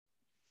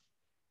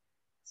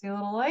See a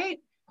little light?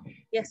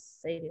 Yes,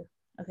 I do.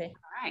 Okay.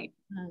 All right.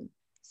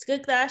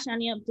 Skugdash,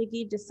 Anya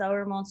Uptiki,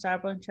 Desaur Mon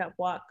Sarbon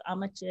Chapwalk,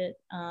 Amachit,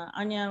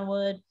 Anya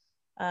Wood,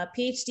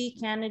 PhD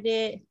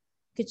candidate,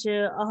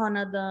 Kitcha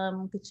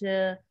Ahanadam,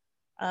 Kitcha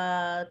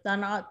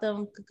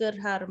Danatam Kukur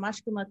Har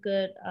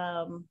Mashkumakut,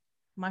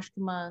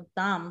 Mashkuma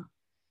Dam.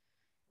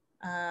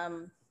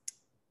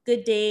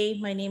 Good day.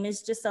 My name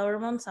is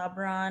Desaur Mon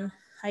Sabran.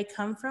 I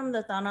come from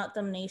the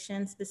Thanatam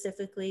Nation,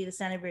 specifically the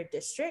Santa Barbara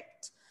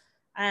District.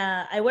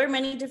 I wear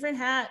many different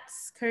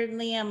hats.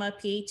 Currently, I'm a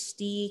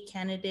PhD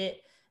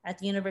candidate at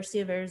the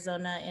University of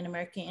Arizona in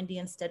American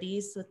Indian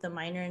Studies with a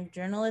minor in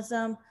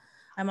journalism.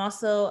 I'm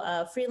also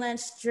a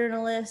freelance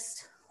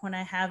journalist when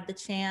I have the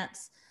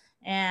chance.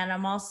 And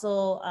I'm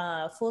also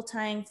a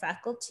full-time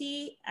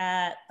faculty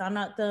at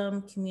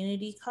Thanatam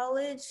Community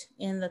College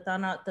in the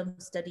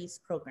Thanatam Studies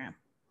program.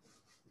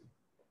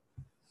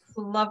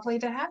 Lovely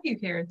to have you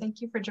here.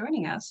 Thank you for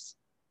joining us.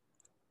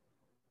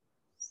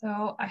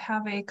 So I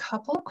have a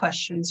couple of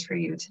questions for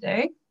you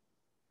today,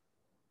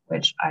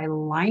 which I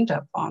lined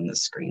up on the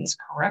screens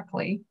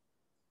correctly.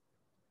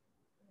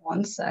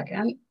 One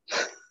second.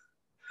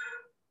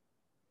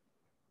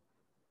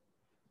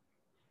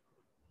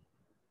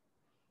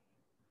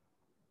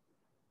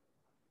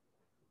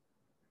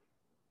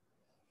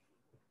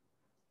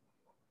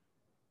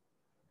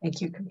 Thank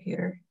you,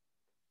 computer.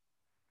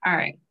 All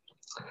right.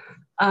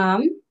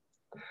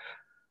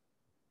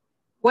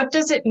 What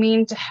does it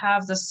mean to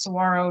have the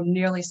saguaro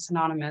nearly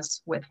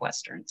synonymous with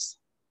Westerns?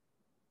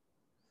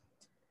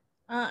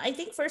 I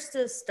think first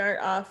to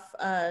start off,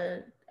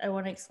 I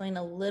want to explain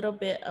a little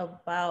bit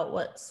about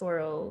what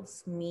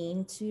saguaros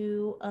mean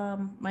to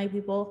my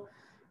people.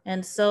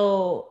 And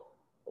so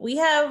we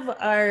have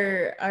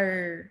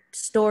our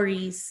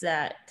stories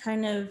that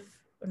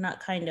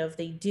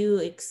they do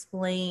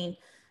explain,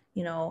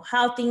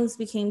 how things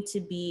became to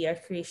be, our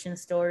creation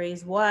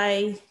stories,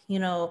 why,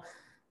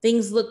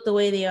 things look the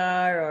way they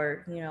are,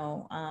 or,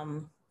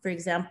 for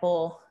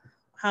example,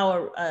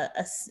 how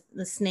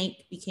the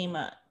snake became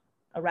a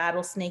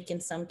rattlesnake in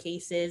some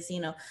cases,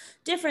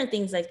 different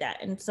things like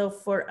that. And so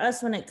for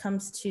us, when it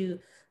comes to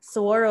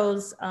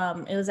saguaros,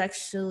 it was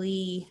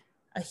actually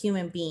a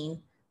human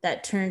being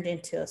that turned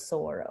into a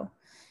saguaro.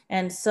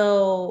 And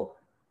so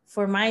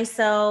for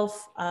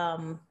myself,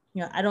 I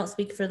don't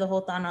speak for the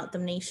whole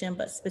Thanatam Nation,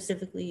 but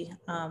specifically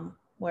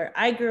where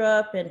I grew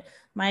up and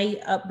my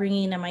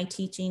upbringing and my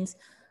teachings,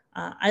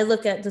 I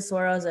look at the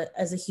saguaro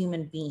as a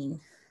human being.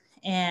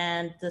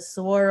 And the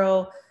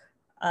saguaro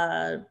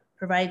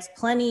provides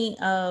plenty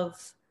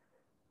of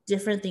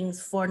different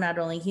things for not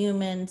only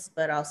humans,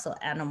 but also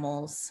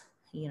animals,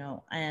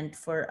 and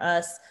for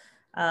us,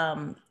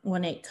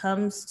 when it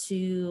comes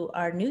to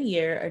our new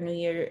year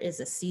is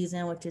a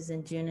season, which is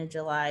in June and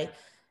July.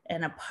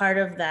 And a part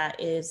of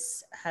that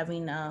is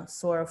having a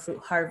saguaro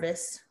fruit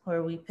harvest,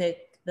 where we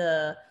pick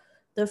the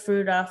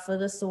fruit off of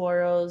the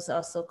saguaros,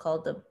 also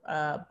called the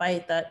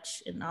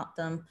baitach in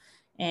O'odham,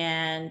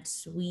 and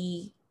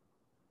we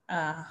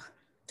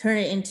turn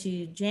it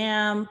into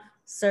jam,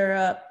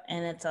 syrup,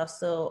 and it's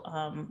also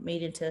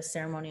made into a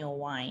ceremonial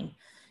wine.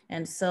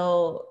 And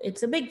so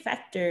it's a big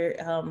factor,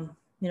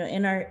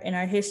 in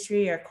our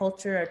history, our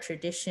culture, our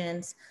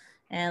traditions.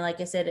 And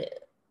like I said,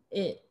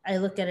 I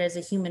look at it as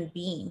a human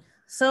being.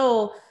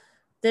 So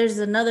there's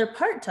another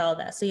part to all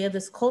that. So you have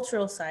this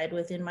cultural side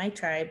within my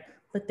tribe,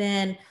 but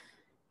then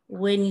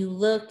when you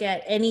look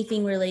at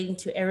anything relating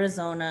to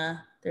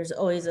Arizona, there's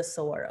always a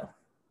saguaro.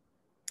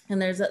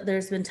 And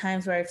there's been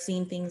times where I've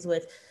seen things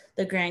with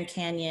the Grand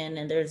Canyon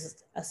and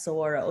there's a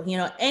saguaro,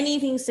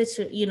 anything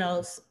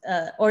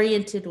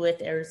oriented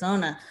with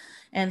Arizona.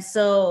 And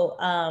so,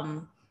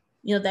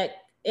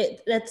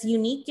 that's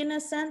unique in a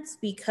sense,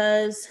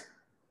 because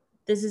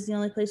this is the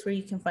only place where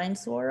you can find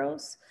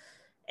saguaros.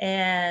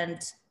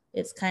 And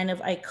it's kind of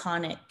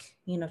iconic,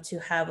 to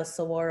have a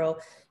saguaro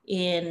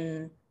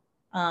in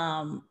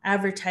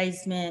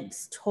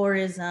advertisements,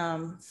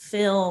 tourism,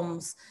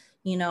 films,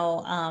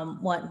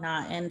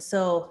 whatnot. And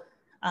so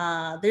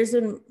there's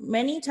been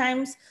many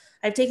times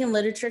I've taken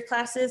literature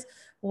classes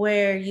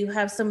where you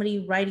have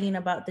somebody writing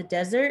about the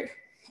desert.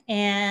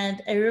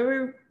 And I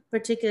remember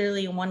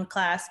particularly in one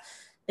class,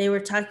 they were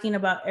talking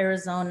about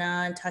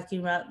Arizona and talking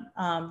about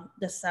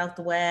the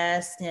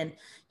Southwest and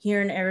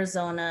here in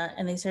Arizona,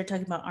 and they started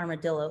talking about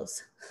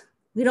armadillos.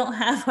 We don't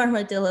have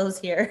armadillos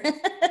here,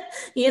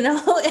 and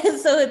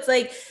so it's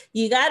like,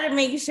 you got to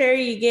make sure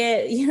you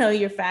get,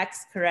 your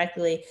facts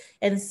correctly.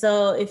 And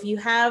so if you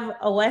have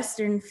a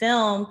Western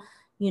film,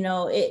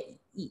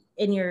 and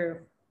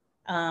you're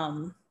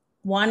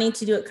wanting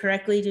to do it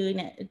correctly,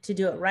 to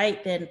do it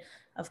right, then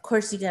of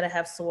course you got to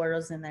have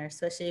saguaros in there,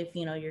 especially if,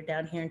 you're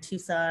down here in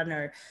Tucson,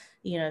 or,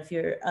 if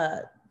you're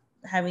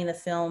having the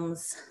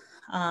films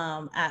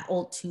at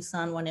Old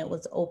Tucson when it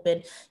was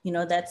open,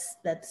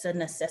 that's a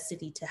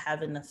necessity to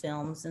have in the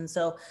films. And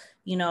so,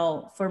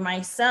 for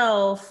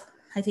myself,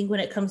 I think when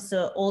it comes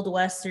to old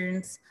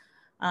Westerns,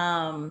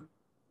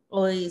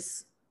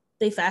 always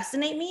they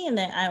fascinate me, and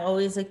that I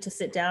always like to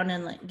sit down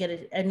and like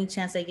get any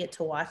chance I get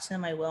to watch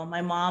them, I will.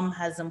 My mom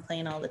has them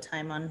playing all the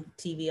time on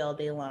TV all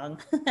day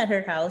long at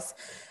her house.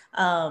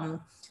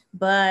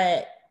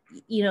 But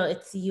you know,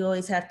 you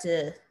always have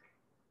to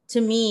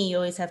me, you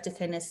always have to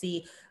kind of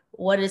see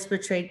what is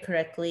portrayed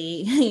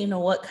correctly, you know,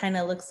 what kind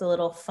of looks a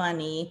little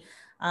funny.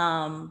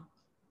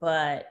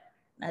 But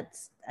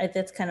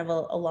that's kind of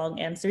a long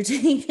answer to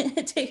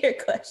your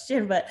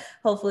question, but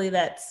hopefully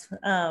that's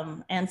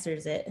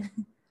answers it.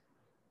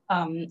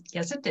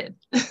 Yes, it did.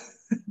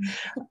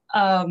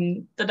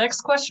 The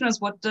next question is,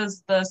 what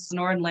does the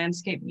Sonoran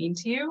landscape mean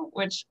to you?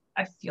 Which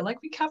I feel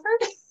like we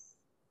covered.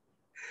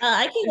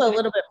 I can go a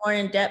little bit more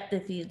in depth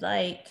if you'd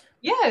like.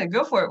 Yeah,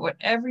 go for it.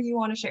 Whatever you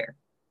want to share.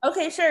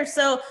 Okay, sure.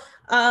 So,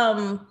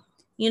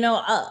 you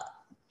know,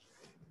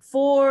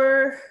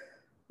 for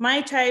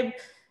my tribe,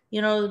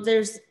 you know,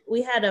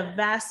 we had a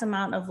vast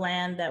amount of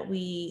land that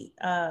we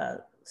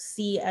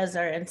see as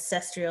our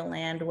ancestral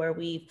land, where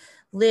we've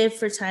lived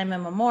for time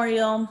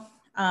immemorial.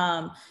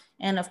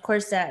 And of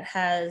course, that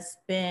has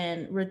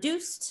been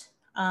reduced,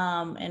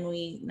 and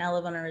we now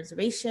live on a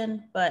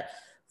reservation. But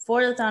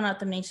for the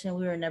Thanatha Nation,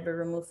 we were never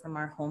removed from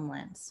our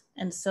homelands.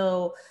 And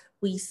so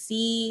we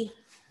see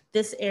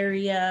this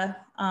area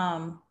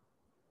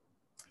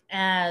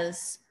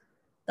as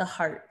the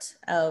heart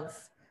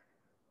of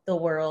the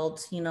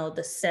world, you know,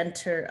 the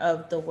center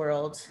of the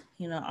world,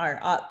 you know, our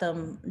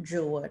O'odham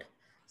Druid.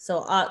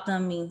 So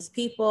O'odham means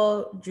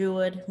people,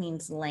 Druid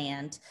means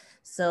land.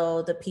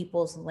 So the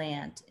people's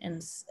land.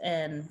 And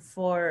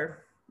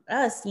for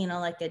us, you know,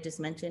 like I just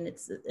mentioned,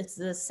 it's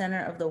the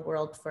center of the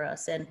world for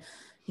us. And,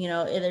 you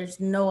know, there's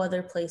no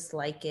other place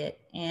like it.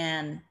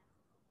 And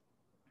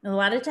a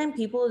lot of time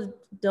people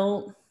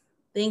don't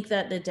think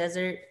that the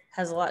desert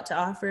has a lot to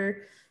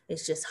offer.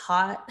 It's just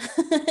hot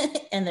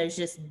and there's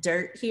just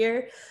dirt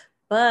here.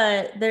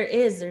 But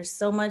there's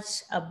so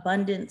much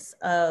abundance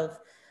of,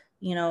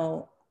 you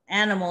know,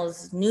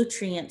 animals,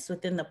 nutrients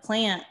within the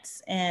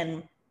plants,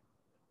 and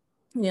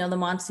you know, the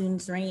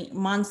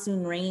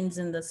monsoon rains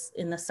in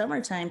the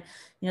summertime.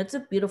 You know, it's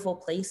a beautiful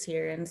place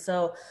here. And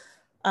so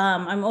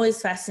I'm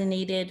always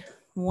fascinated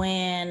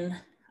when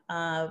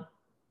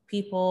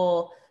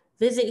people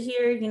visit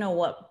here, you know,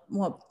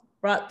 what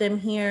brought them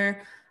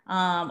here.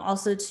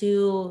 Also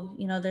too,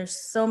 you know, there's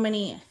so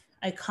many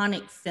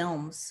iconic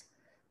films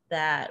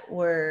that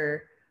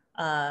were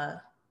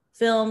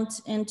filmed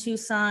in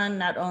Tucson,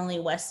 not only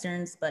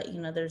Westerns, but,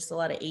 you know, there's a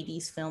lot of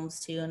 80s films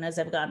too. And as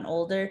I've gotten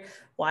older,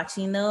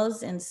 watching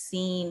those and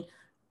seeing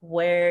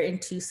where in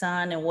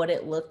Tucson and what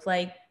it looked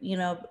like, you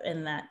know,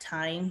 in that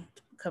time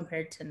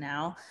compared to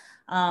now.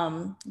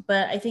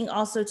 But I think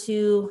also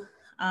too,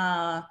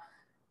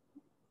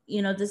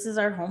 you know, this is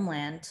our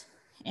homeland,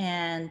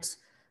 and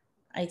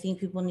I think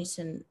people need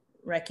to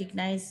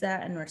recognize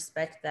that and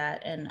respect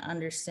that and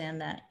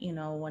understand that, you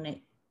know,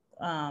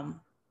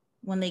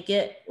 when they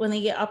get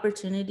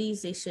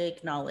opportunities, they should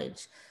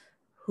acknowledge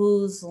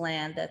whose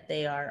land that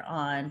they are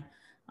on.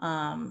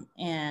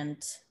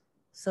 And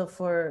so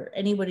for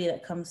anybody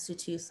that comes to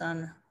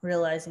Tucson,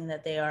 realizing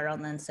that they are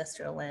on the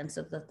ancestral lands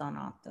of the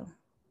Thanatha.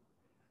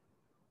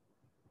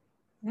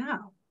 Yeah,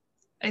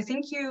 I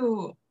think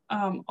you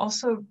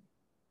also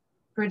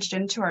bridged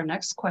into our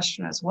next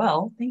question as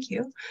well. Thank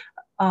you.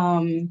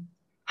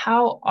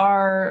 How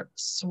are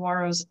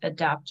saguaros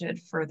adapted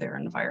for their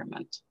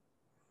environment?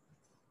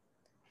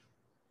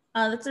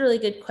 That's a really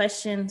good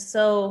question.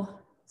 So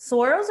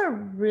saguaros are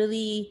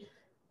really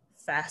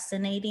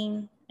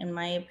fascinating, in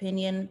my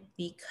opinion,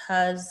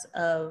 because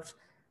of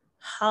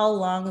how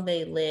long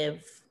they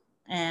live,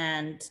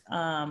 and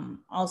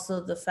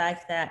also the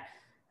fact that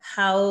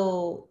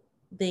how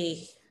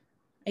they,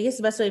 I guess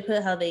the best way to put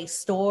it, how they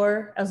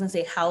store, I was gonna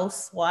say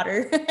house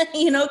water,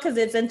 you know, because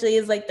it essentially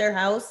is like their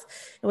house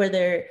where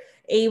they're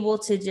able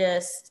to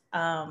just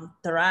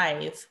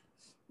thrive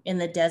in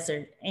the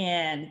desert.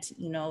 And,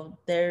 you know,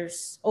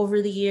 there's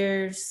over the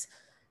years,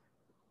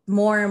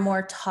 more and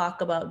more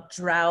talk about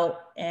drought,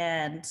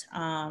 and,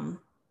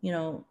 you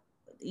know,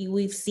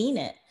 we've seen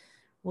it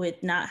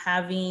with not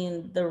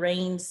having the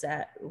rains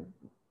that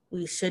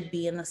we should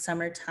be in the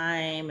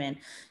summertime, and,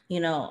 you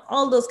know,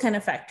 all those kind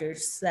of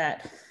factors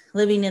that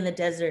living in the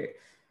desert,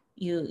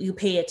 you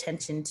pay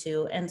attention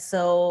to. And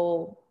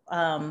so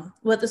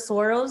with the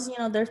saguaros, you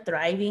know, they're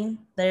thriving.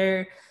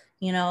 They're,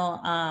 you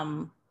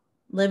know,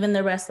 living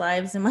their best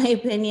lives, in my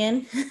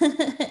opinion.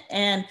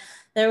 And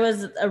there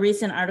was a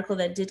recent article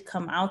that did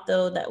come out,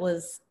 though, that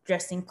was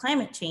addressing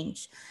climate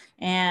change.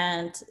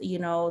 And, you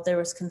know, there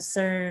was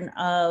concern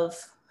of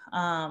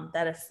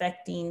that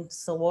affecting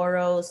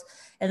saguaros.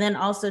 And then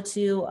also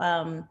too,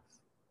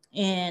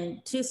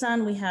 in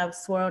Tucson, we have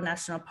Saguaro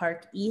National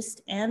Park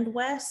East and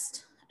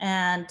West.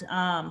 And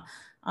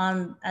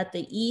at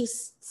the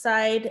east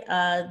side,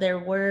 there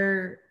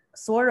were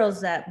saguaros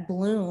that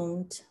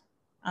bloomed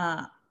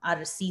out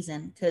of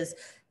season, because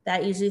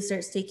that usually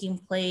starts taking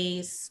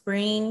place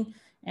spring,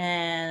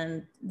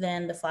 and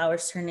then the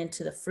flowers turn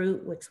into the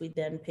fruit, which we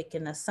then pick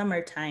in the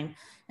summertime.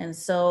 And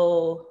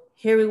so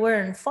here we were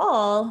in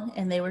fall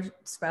and they were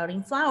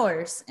sprouting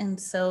flowers. And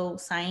so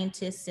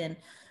scientists and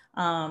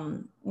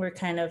were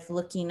kind of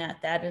looking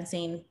at that and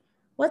saying,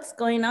 what's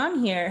going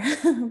on here?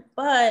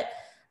 But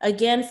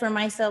again, for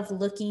myself,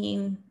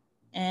 looking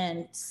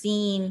and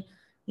seeing,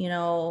 you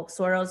know,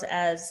 sorrels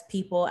as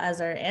people,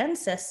 as our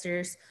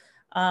ancestors,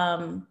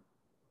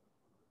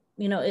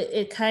 you know,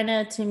 it kind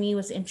of to me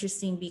was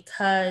interesting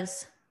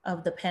because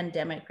of the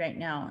pandemic right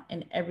now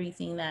and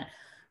everything that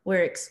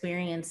we're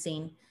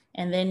experiencing.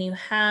 And then you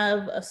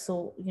have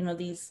you know,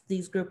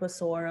 these group of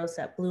sorrels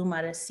that bloom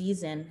out of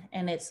season,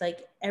 and it's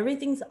like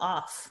everything's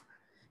off,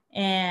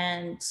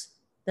 and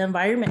the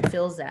environment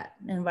feels that.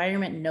 The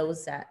environment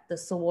knows that. The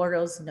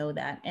sorrels know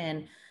that,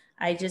 and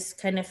I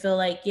just kind of feel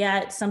like,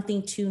 yeah, it's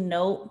something to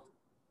note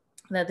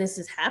that this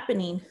is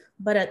happening,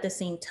 but at the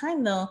same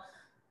time, though,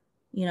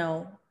 you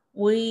know,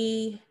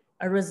 we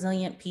are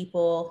resilient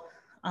people.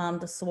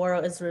 The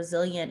sorrel is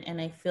resilient, and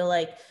I feel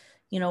like,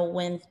 you know,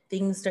 when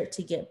things start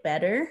to get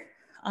better,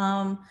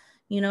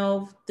 you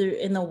know,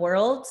 in the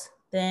world,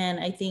 then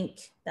I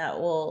think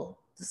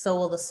so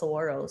will the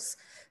sorrows.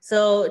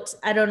 So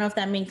I don't know if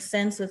that makes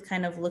sense with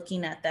kind of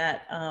looking at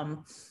that,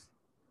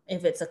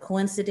 if it's a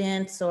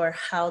coincidence or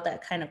how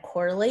that kind of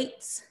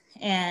correlates,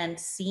 and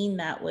seeing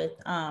that with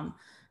how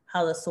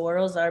the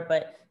sorrels are.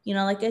 But, you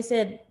know, like I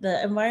said,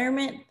 the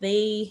environment,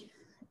 they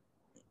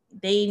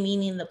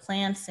meaning the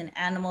plants and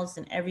animals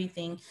and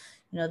everything,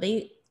 you know,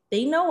 they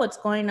know what's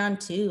going on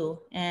too.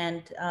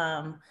 And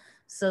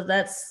so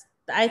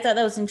I thought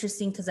that was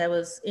interesting because I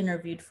was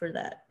interviewed for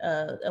that,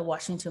 a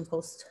Washington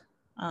Post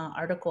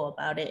article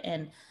about it.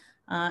 And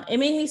it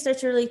made me start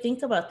to really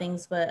think about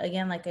things. But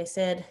again, like I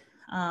said,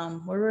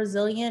 we're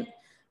resilient.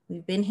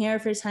 We've been here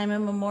for time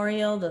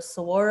immemorial. The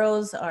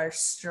sorrows are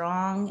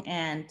strong,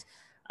 and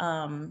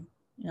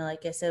you know,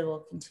 like I said,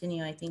 we'll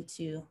continue, I think,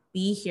 to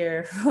be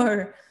here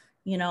for,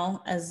 you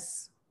know,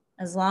 as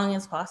long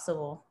as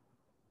possible.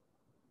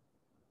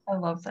 I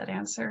love that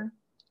answer.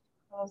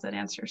 I love that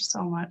answer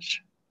so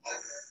much.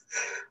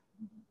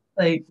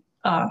 Like,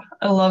 I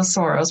love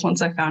sorrows.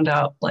 Once I found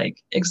out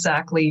like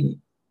exactly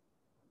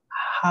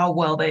how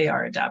well they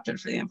are adapted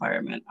for the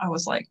environment, I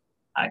was like,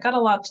 I got a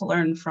lot to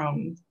learn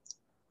from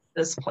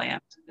this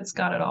plant. It's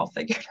got it all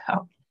figured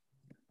out.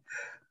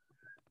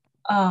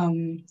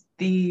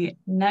 The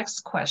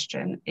next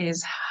question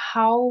is,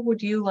 how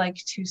would you like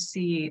to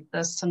see the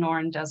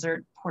Sonoran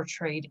Desert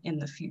portrayed in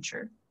the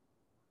future?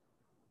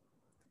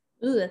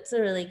 Ooh, that's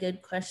a really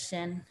good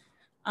question.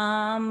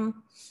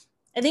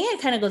 I think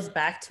it kind of goes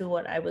back to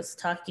what I was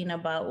talking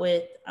about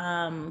with,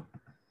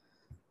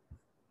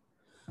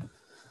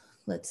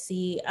 let's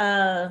see,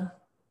 I've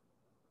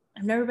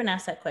never been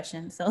asked that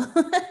question, so,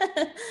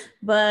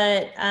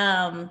 but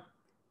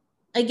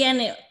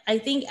again, I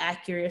think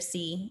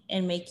accuracy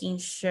and making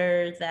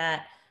sure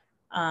that,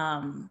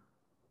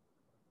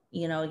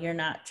 you know, you're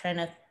not trying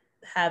to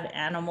have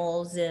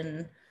animals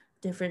and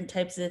different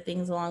types of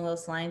things along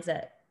those lines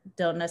that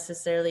don't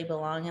necessarily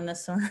belong in the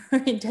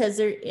Sonoran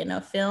Desert in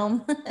a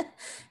film.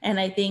 And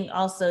I think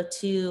also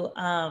too,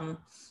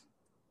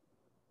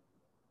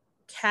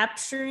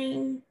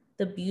 capturing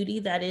the beauty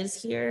that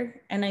is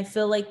here. And I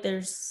feel like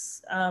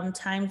there's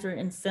times where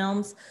in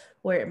films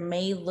where it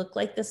may look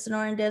like the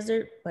Sonoran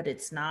Desert, but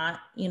it's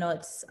not. You know,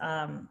 it's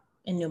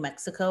in New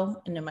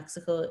Mexico, and New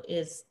Mexico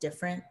is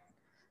different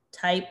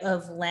type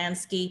of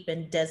landscape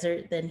and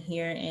desert than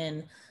here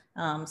in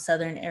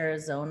southern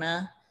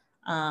Arizona.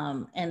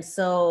 And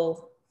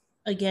so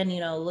again, you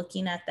know,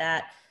 looking at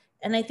that,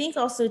 and I think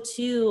also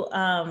too,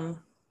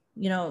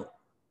 you know,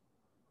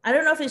 I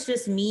don't know if it's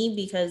just me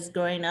because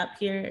growing up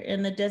here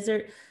in the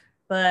desert,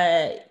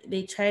 but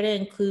they try to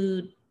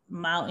include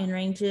mountain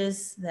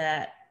ranges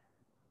that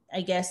I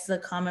guess the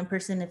common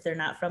person, if they're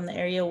not from the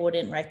area,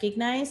 wouldn't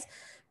recognize.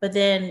 But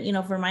then, you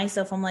know, for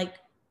myself, I'm like,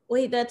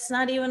 wait, that's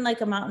not even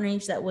like a mountain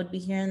range that would be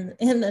here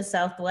in the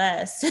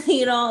Southwest,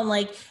 you know, I'm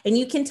like, and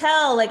you can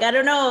tell, like, I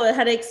don't know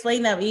how to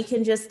explain that, but you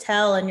can just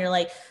tell. And you're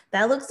like,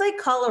 that looks like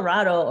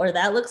Colorado, or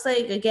that looks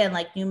like, again,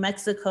 like New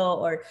Mexico,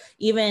 or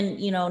even,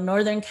 you know,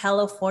 Northern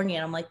California.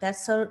 And I'm like,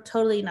 that's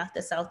totally not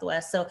the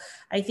Southwest. So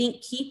I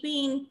think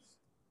keeping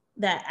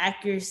that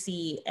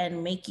accuracy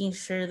and making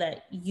sure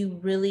that you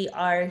really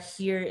are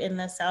here in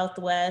the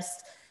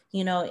Southwest,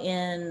 you know,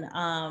 in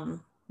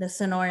the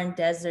Sonoran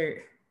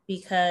Desert,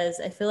 because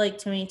I feel like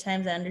too many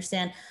times I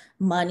understand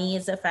money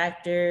is a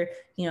factor,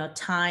 you know,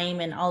 time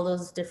and all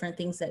those different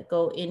things that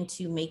go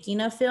into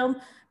making a film.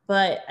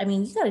 But I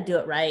mean, you got to do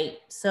it right.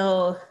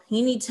 So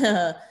you need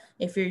to,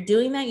 if you're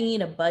doing that, you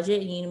need a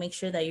budget. You need to make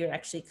sure that you're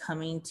actually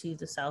coming to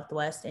the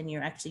Southwest and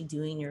you're actually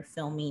doing your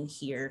filming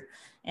here.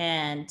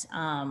 And,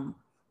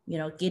 you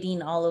know,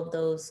 getting all of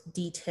those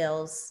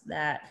details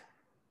that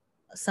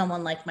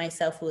someone like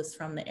myself who is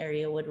from the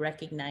area would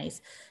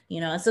recognize,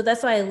 you know. And so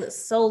that's why I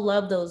so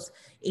love those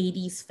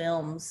 80s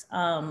films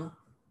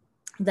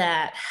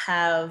that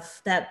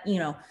have that, you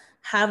know,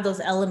 have those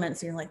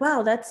elements. And you're like,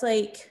 wow, that's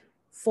like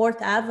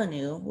Fourth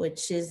Avenue,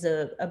 which is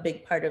a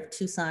big part of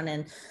Tucson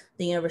and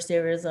the University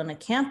of Arizona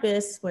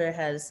campus, where it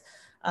has,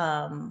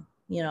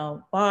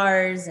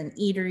 bars and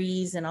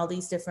eateries and all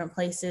these different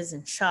places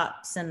and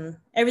shops and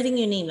everything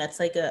you name. That's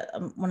like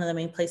one of the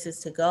main places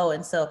to go.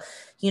 And so,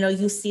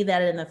 you see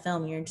that in the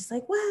film, you're just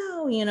like,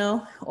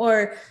 wow,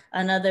 or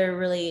another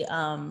really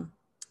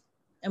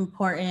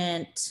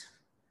important,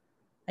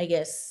 I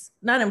guess,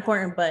 not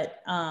important,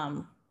 but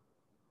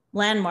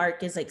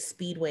landmark is like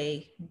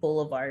Speedway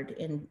Boulevard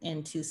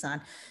in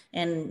Tucson.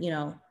 And,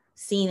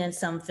 seen in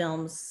some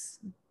films,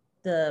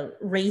 the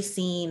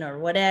racing or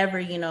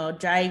whatever,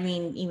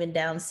 driving even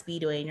down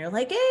Speedway and you're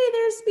like, hey,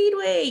 there's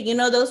Speedway,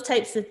 those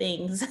types of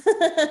things,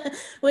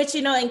 which,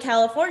 in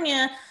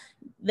California,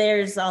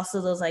 there's also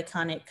those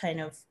iconic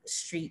kind of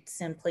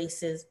streets and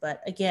places.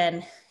 But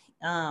again,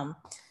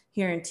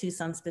 here in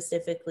Tucson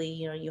specifically,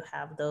 you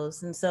have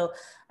those. And so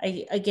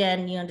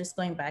again, just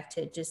going back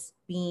to it, just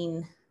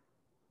being,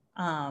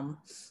 I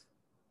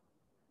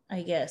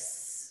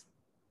guess,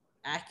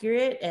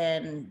 accurate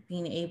and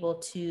being able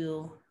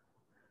to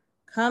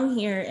come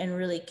here and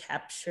really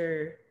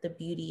capture the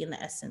beauty and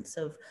the essence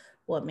of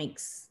what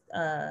makes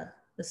the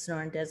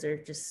Sonoran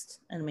Desert just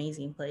an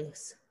amazing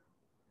place.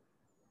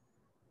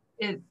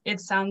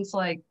 It sounds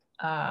like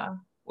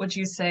would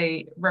you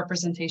say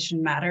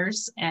representation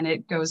matters, and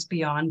it goes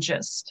beyond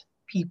just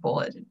people.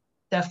 It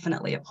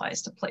definitely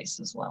applies to place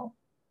as well.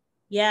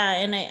 Yeah,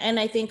 and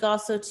I think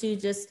also too,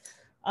 just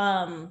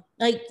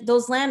like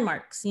those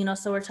landmarks,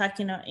 so we're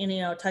talking about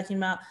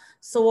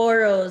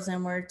saguaros,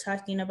 and we're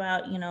talking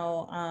about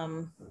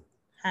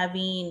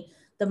having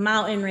the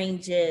mountain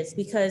ranges,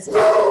 because I'm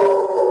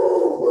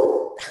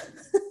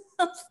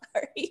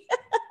sorry.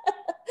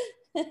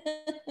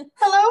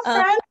 Hello,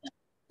 friend.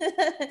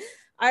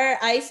 Our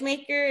ice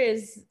maker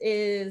is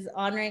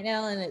on right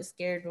now, and it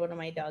scared one of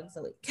my dogs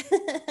awake.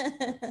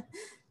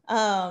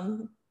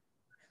 But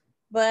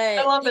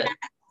I love it.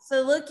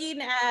 So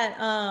looking at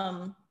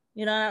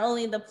not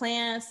only the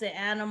plants, the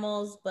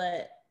animals,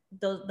 but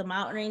the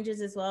mountain ranges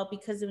as well,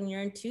 because when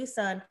you're in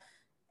Tucson,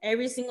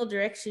 every single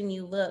direction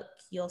you look,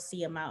 you'll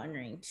see a mountain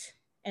range.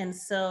 And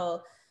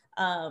so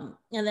and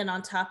then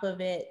on top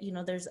of it,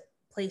 there's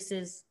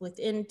places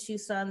within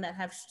Tucson that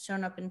have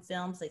shown up in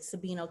films, like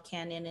Sabino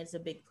Canyon is a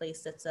big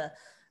place that's a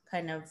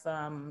kind of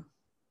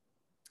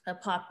a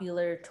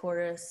popular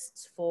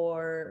tourist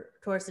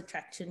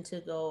attraction to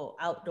go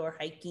outdoor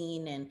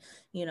hiking, and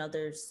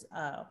there's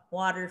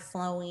water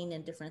flowing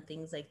and different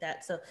things like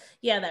that. So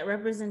yeah, that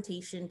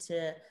representation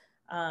to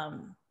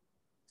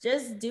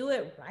just do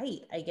it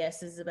right, I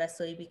guess, is the best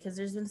way, because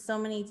there's been so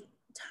many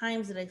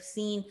times that I've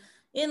seen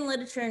in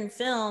literature and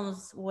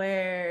films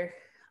where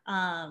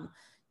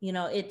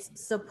it's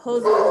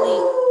supposedly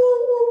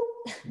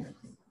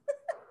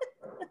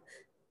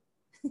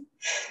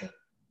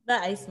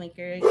the ice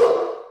maker.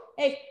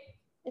 Hey,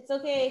 it's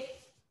okay.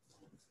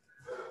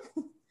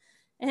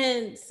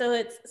 And so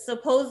it's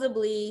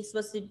supposedly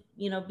supposed to,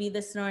 be the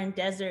Sonoran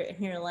Desert,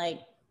 and you're like,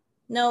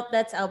 nope,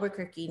 that's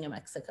Albuquerque, New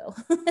Mexico.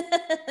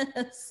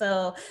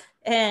 So,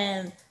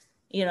 and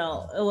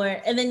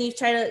and then you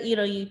try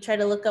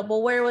to look up,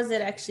 well, where was it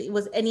actually?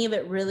 Was any of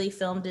it really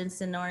filmed in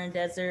Sonoran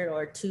Desert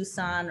or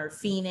Tucson or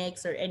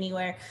Phoenix or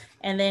anywhere?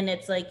 And then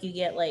it's like you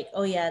get like,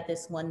 oh yeah,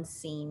 this one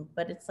scene,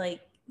 but it's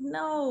like,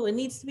 no, it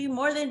needs to be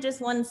more than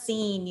just one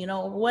scene,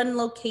 one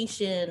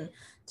location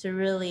to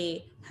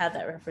really have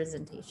that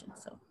representation.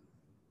 So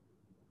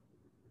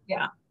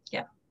yeah,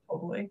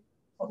 totally.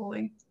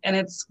 And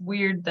it's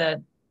weird that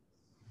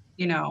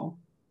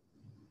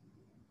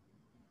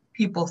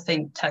people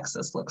think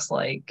Texas looks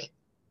like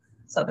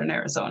Southern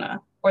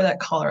Arizona, or that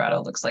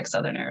Colorado looks like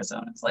Southern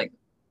Arizona. It's like,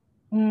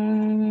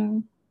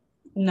 no.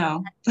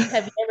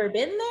 Have you ever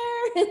been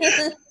there?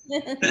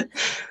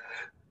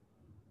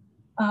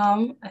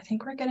 I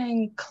think we're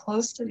getting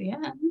close to the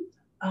end.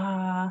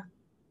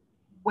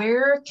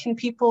 Where can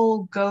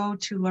people go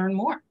to learn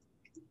more?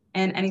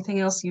 And anything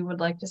else you would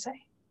like to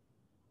say?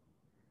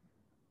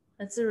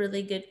 That's a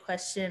really good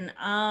question.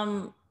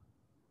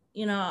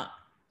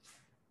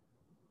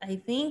 I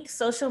think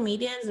social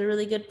media is a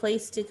really good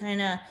place to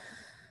kind of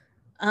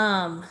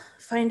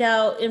find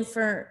out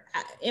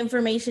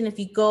information if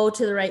you go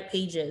to the right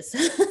pages,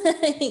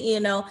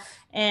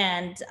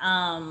 and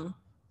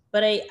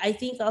but I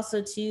think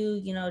also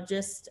too,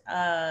 just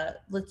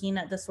looking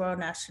at the Saguaro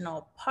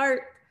National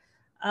Park,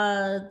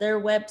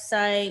 their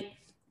website,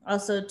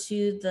 also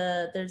to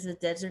there's a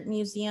desert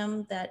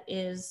museum that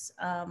is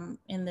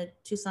in the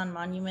Tucson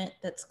Monument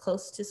that's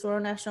close to Saguaro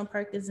National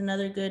Park, is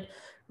another good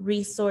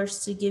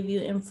resource to give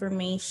you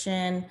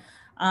information,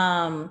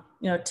 to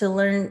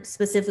learn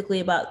specifically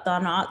about the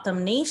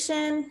O'odham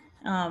Nation,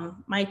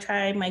 my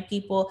tribe, my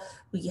people.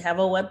 We have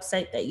a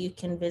website that you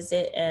can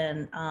visit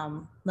and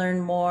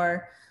learn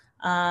more.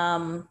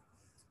 Also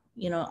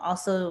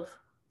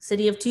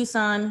City of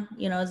Tucson,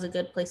 is a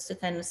good place to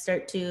kind of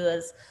start to,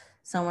 as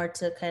somewhere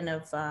to kind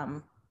of,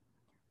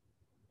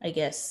 I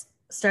guess,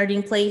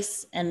 starting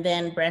place, and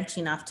then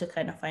branching off to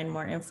kind of find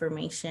more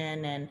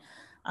information. And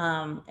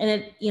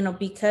it,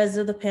 because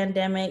of the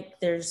pandemic,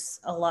 there's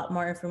a lot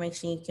more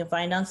information you can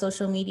find on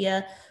social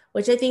media,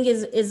 which I think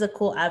is a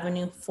cool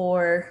avenue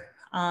for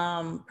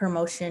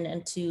promotion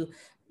and to,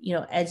 you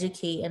know,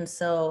 educate. And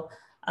so,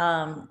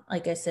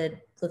 like I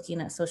said,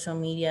 looking at social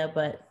media,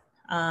 but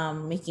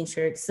making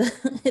sure it's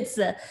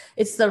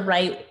it's the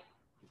right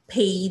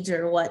page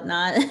or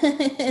whatnot.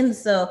 And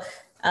so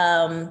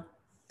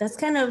that's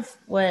kind of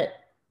what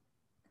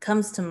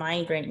comes to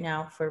mind right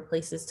now for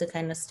places to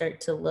kind of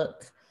start to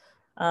look.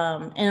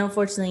 And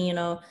unfortunately, you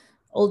know,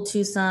 Old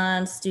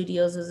Tucson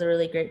Studios is a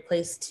really great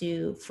place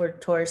for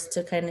tourists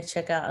to kind of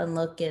check out and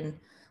look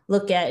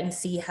at and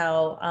see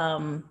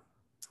how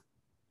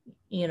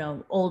you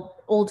know,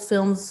 old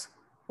films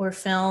were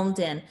filmed,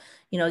 and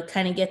you know,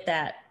 kind of get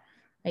that,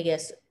 I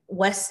guess,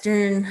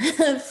 Western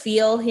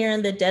feel here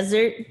in the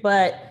desert.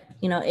 But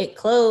you know, it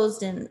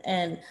closed,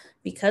 and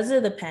because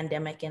of the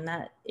pandemic, and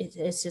that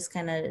it's just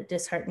kind of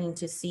disheartening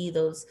to see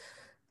those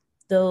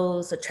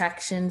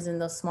attractions and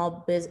those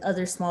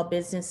other small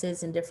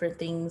businesses and different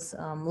things,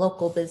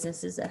 local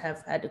businesses that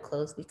have had to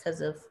close because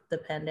of the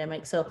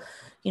pandemic. So,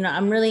 you know,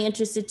 I'm really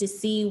interested to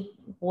see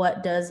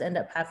what does end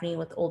up happening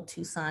with Old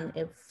Tucson,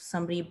 if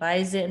somebody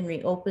buys it and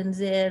reopens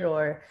it,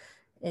 or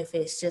if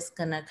it's just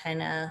gonna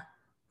kind of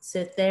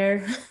sit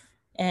there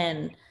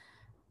and,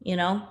 you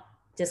know,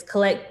 just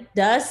collect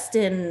dust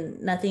and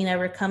nothing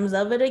ever comes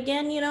of it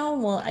again, you know.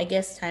 Well, I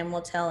guess time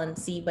will tell and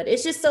see. But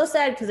it's just so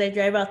sad because I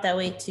drive out that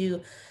way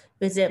to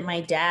visit my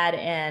dad,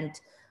 and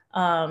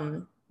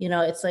you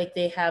know, it's like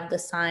they have the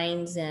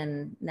signs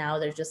and now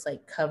they're just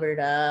like covered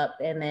up.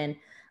 And then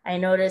I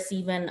notice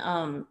even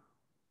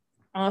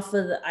off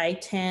of the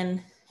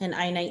I-10 and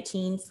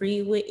I-19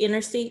 freeway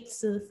interstates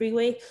to the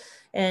freeway,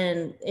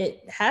 and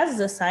it has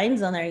the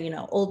signs on there, you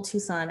know, Old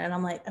Tucson. And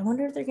I'm like, I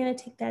wonder if they're going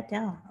to take that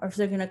down or if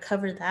they're going to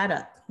cover that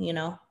up, you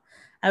know.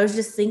 I was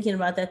just thinking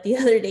about that the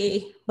other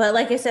day. But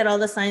like I said, all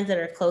the signs that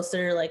are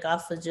closer, like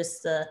off of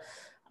just the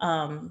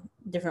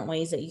different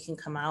ways that you can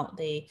come out,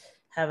 they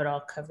have it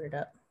all covered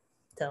up.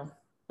 So,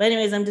 but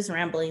anyways, I'm just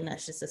rambling.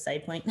 That's just a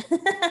side point.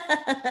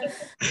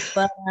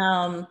 But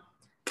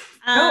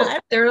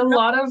there are a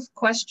lot of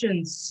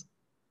questions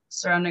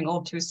surrounding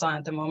Old Tucson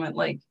at the moment.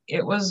 Like,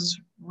 it was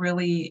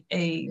really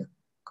a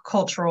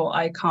cultural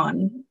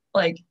icon,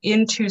 like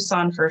in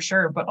Tucson for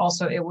sure, but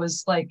also it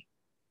was like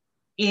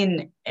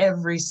in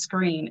every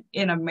screen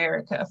in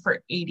America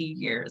for 80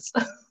 years.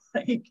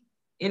 Like,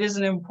 it is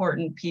an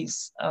important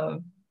piece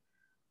of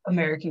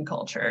American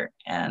culture.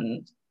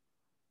 And,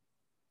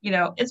 you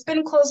know, it's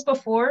been closed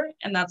before,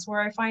 and that's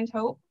where I find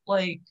hope.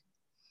 Like,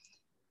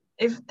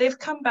 if they've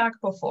come back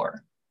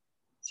before,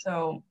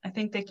 so I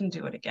think they can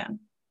do it again.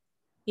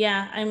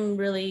 Yeah, I'm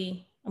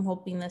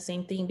hoping the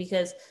same thing,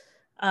 because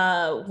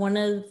one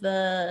of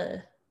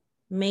the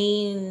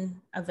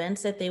main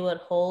events that they would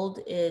hold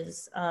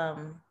is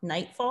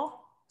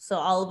Nightfall. So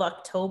all of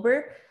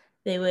October,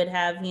 they would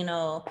have, you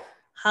know,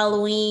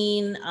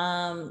 Halloween,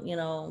 you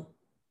know,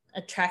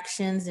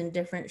 attractions and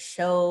different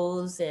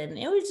shows. And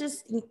it was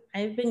just,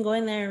 I've been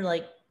going there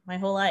like my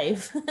whole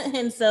life.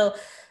 And so,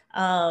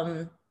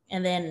 and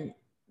then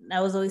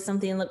that was always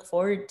something to look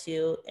forward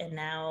to. And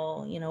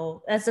now, you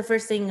know, that's the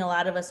first thing a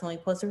lot of us, when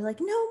we post, we're like,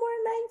 no more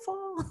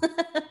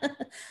Nightfall.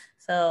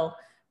 So,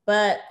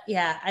 but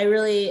yeah, I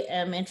really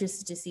am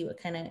interested to see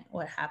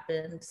what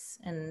happens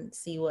and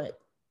see what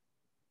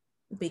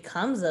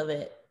becomes of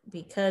it,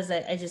 because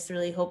I just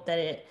really hope that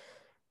it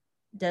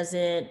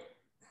doesn't,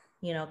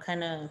 you know,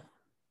 kind of,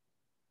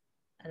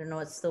 I don't know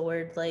what's the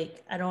word,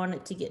 like, I don't want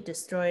it to get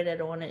destroyed. I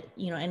don't want it,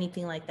 you know,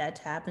 anything like that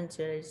to happen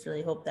to it. I just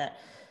really hope that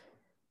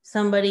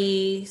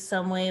somebody,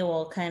 some way,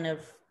 will kind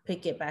of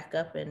pick it back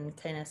up and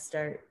kind of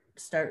start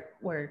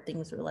where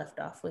things were left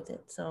off with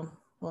it. So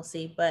we'll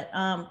see. But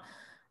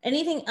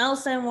anything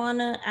else I want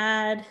to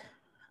add?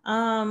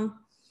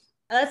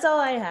 That's all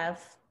I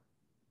have.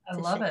 I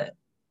love it.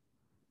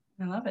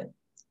 I love it.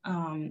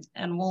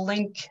 And we'll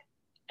link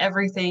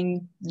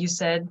everything you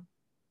said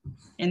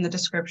in the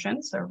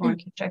description, so everyone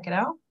can check it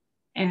out.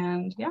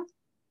 And yeah.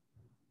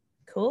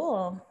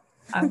 Cool.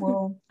 I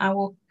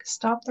will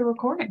stop the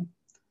recording.